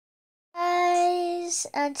guys,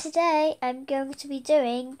 and today I'm going to be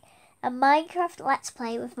doing a Minecraft Let's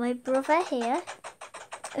Play with my brother here,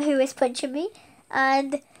 who is punching me,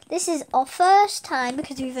 and this is our first time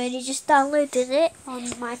because we've only just downloaded it on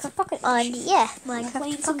Minecraft Pocket Edition.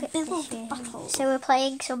 Minecraft Pocket Edition. So we're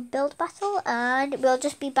playing some build battle, and we'll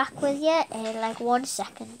just be back with you in like 1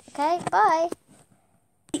 second. Okay, bye.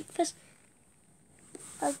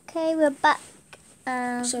 Okay, we're back.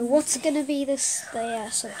 So what's going to be the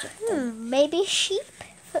subject then? Maybe sheep,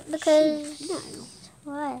 because sheep? No.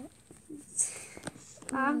 What?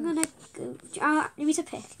 I'm gonna go. You need to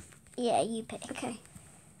pick. Yeah, you pick. Okay.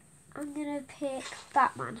 I'm gonna pick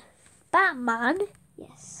Batman. Batman?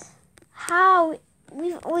 Yes. How?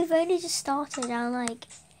 We've only just started and like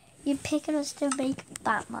you're picking us to make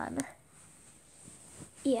Batman.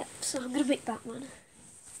 Yeah. So I'm gonna pick Batman.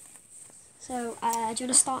 So do you want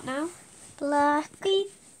to start now? Black. 3,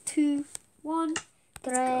 2, 1.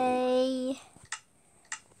 Grey.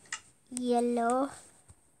 Yellow.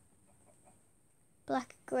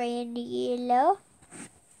 Black, grey, and yellow.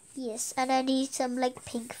 Yes, and I need some like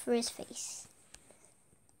pink for his face.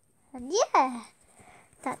 And yeah,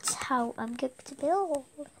 that's how I'm going to build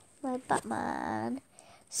my Batman.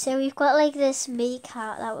 So we've got like this mini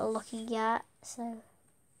cart that we're looking at. So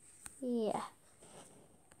yeah,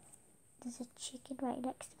 there's a chicken right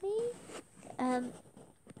next to me.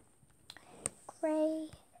 Grey.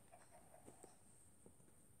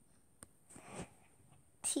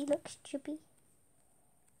 He looks chubby.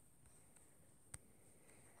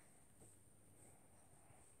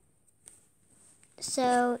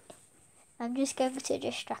 So I'm just going to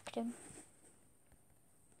distract him.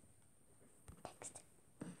 Next.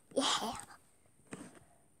 Yeah.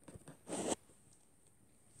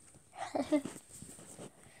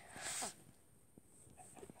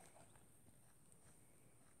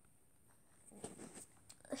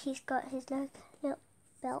 He's got his little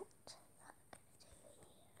belt.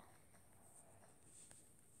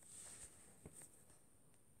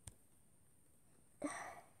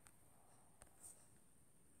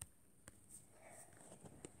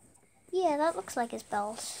 Yeah, that looks like his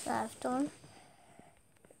belt that I've done.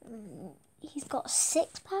 He's got a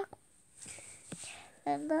 6-pack.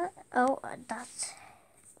 And that, that's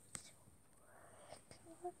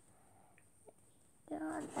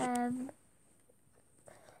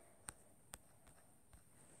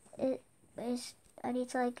it is. I need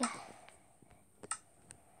to like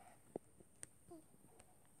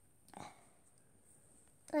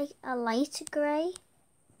a light grey,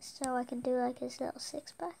 so I can do like his little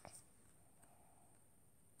 6-pack.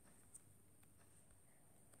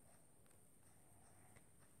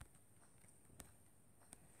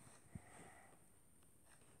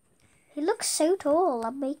 He looks so tall.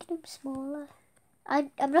 I'm making him smaller.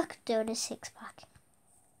 I'm not doing a 6-pack.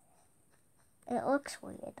 It looks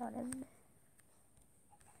weird on him.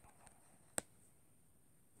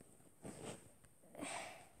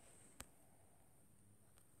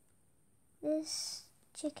 This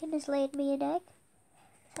chicken has laid me an egg.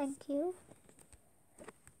 Thank you.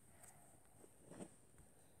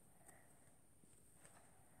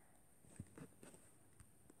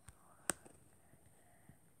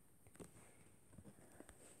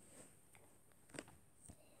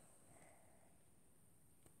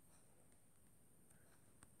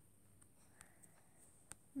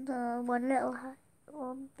 No,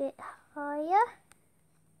 one bit higher.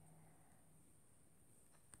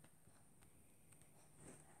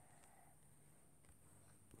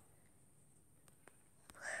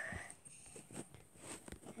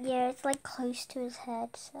 Yeah, it's like close to his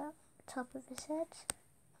head, so top of his head.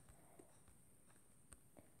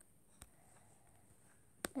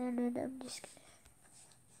 And then I'm just gonna.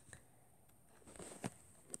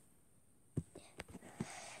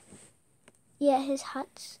 Yeah, his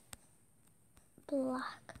hat's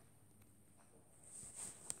black.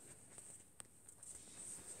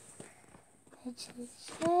 It's his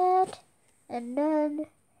head, and then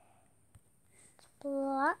it's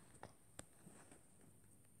black.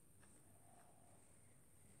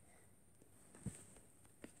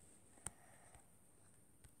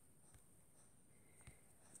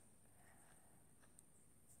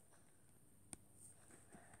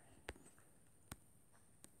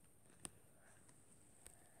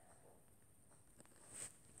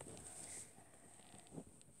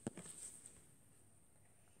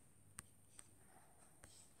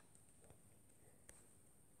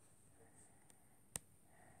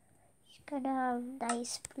 Gonna have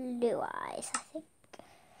nice blue eyes, I think.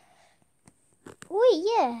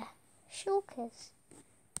 Oh yeah, shulkers.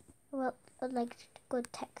 Well, like good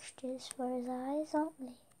textures for his eyes, aren't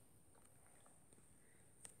they?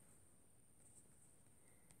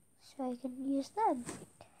 so I can use them.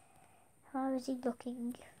 How is he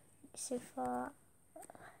looking so far?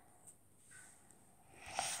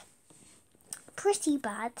 Pretty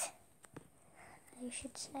bad, I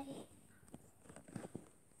should say.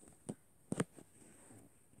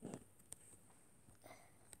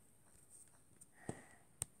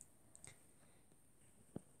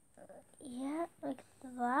 Yeah, like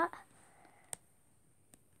that.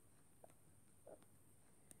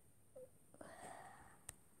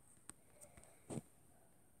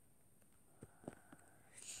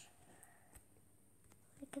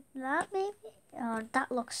 Look at that, maybe? Oh,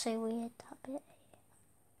 that looks so weird, that bit.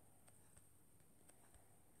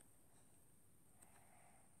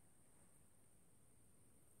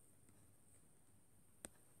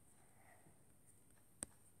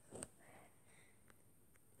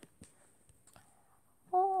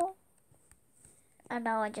 Oh. And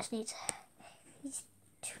now I just need these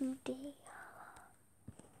 2D.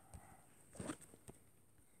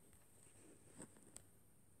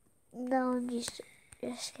 Now I'm just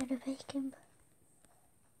gonna make him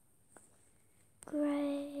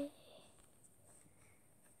grey.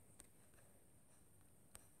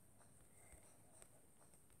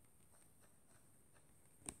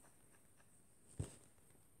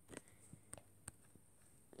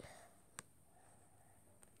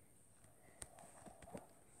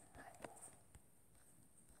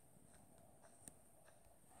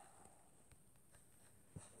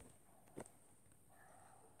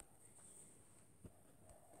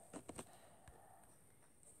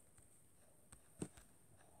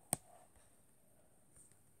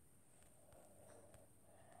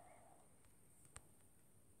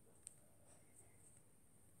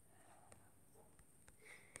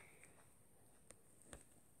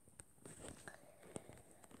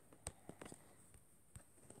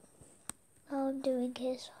 Now I'm doing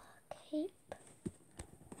his cape.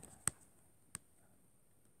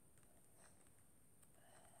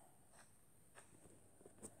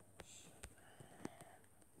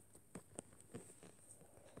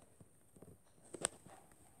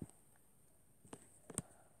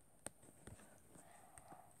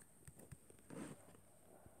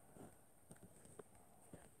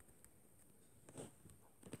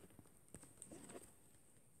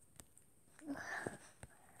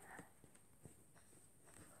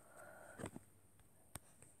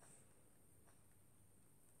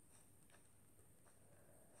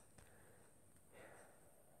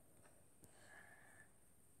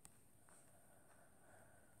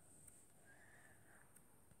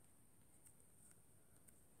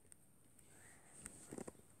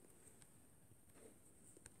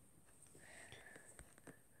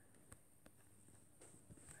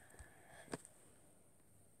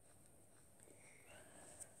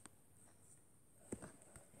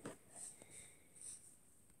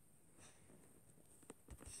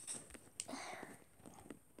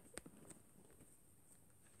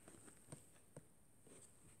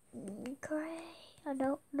 Grey. Oh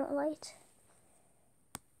no, not light.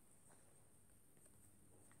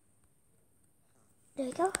 There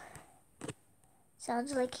we go.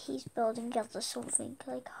 Sounds like he's building up to something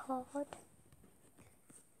like hard.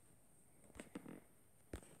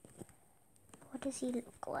 What does he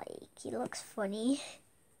look like? He looks funny.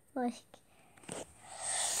 Like,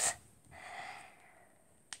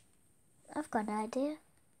 I've got an idea.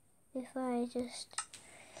 If I just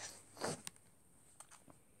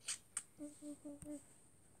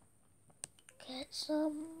get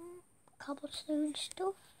some cobblestone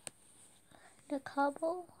stuff, the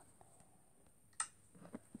cobble,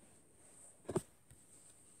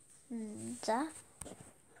 that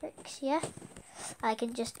bricks, yeah. I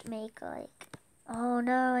can just make like, oh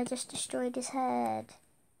no, I just destroyed his head.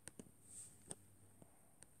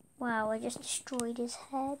 Wow, I just destroyed his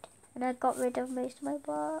head, and I got rid of most of my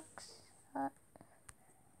blocks.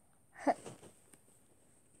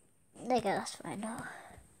 There you go, that's fine now.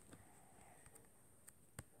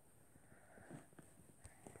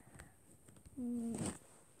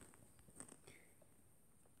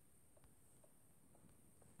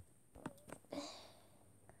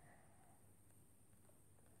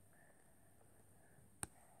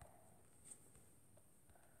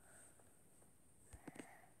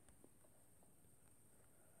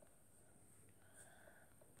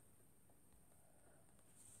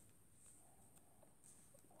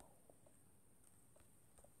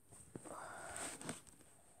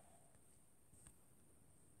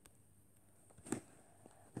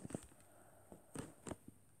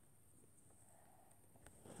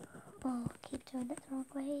 Oh, keep doing it the wrong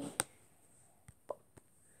way.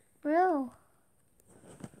 Bro.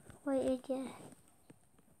 Wait, yeah.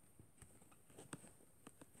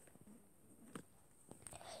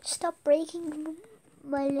 Stop breaking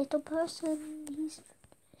my little person.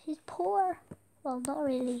 He's poor. Well, not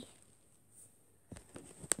really.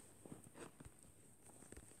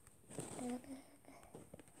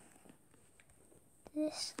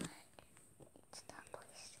 This one. It's that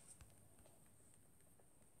place.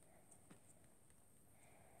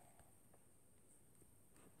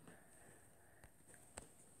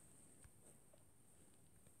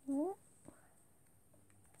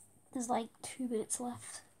 There's like 2 minutes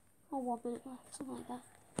left. Or 1 minute left, something like that.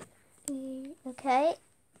 Okay.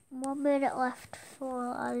 1 minute left for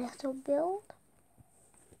our little build.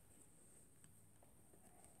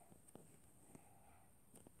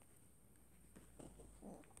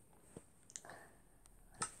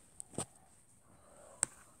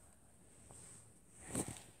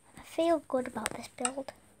 I feel good about this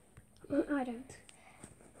build. I don't.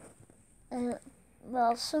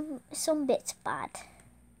 Well, some bits bad,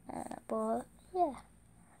 but yeah.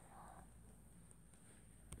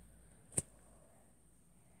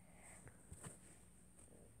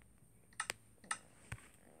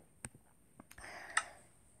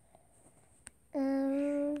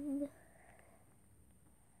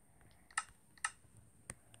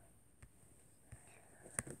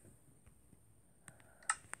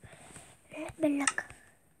 Let me look.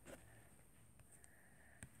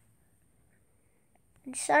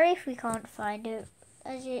 I'm sorry if we can't find it.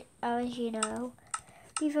 As you know,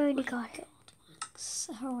 we've only got it. It's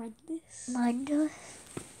horrendous. Mine does.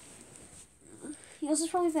 Yours is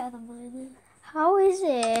probably better than mine then. How is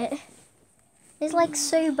it? It's like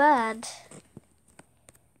so bad.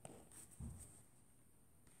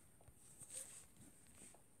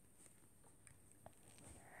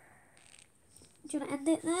 Do you want to end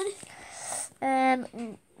it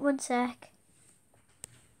then? 1 sec.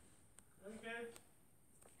 Okay.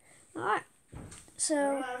 Alright.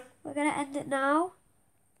 So, we're going to end it now.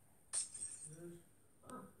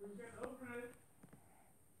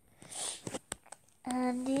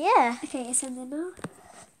 And yeah. Okay, it's ended now.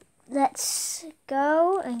 Let's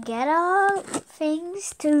go and get our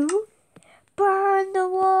things to burn the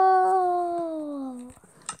wall.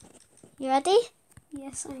 You ready?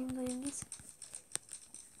 Yes, I'm doing this.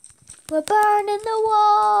 We're burning the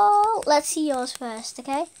wall. Let's see yours first,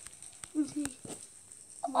 okay? Okay.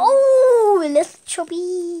 Oh, a little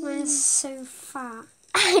chubby. Mine is so fat.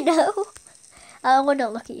 I know. I want to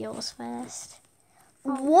look at yours first.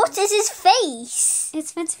 Oh. What is his face?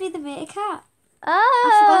 It's meant to be the meerkat. Oh.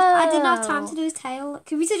 I forgot. I didn't have time to do his tail.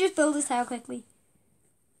 Can we just build his tail quickly?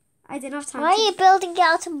 I didn't have time. Why are you building it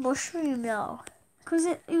out of mushroom though? Because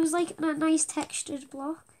it was like a nice textured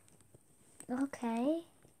block. Okay.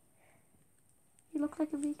 You look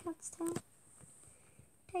like a meerkat's tail.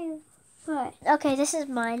 Right. Okay, this is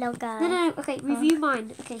my little guy. No. Okay, review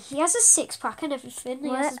mine. Okay, he has a 6-pack and everything. He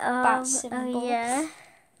has his bat symbol. Oh yeah.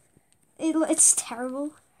 It's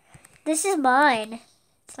terrible. This is mine.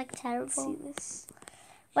 It's like terrible. Let's see this.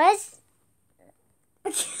 Where's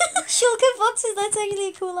shulker boxes? That's actually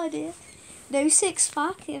a cool idea. No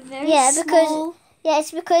 6-pack. Very because small.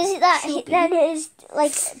 it's because that Chubby. then his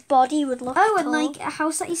like body would look. Oh, and tall. like a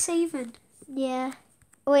house that he's saving. Yeah.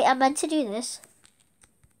 Wait, I meant to do this.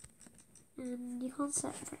 And you can't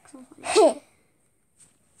set bricks on fire.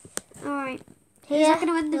 Alright. Is that going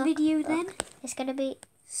to end the video then? It's going to be...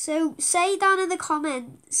 So, say down in the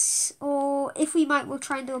comments, or if we might, we'll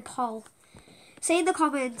try and do a poll. Say in the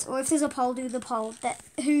comments, or if there's a poll, do the poll, that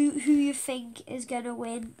who you think is going to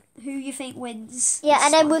win, who you think wins. Yeah,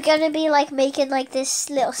 and then we're going to be like making like this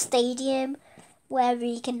little stadium where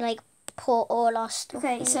we can like put all our stuff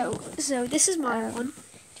Okay, in. so this is my one,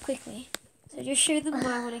 quickly. So just show them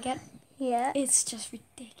my one again. Yeah. It's just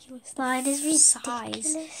ridiculous. Mine is size.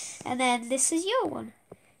 ridiculous. And then this is your one.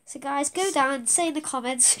 So guys, go down, say in the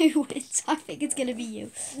comments who wins. I think it's going to be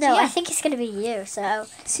you. No, So, yeah. I think it's going to be you, so...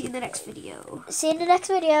 See you in the next video. See you in the next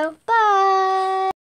video. Bye!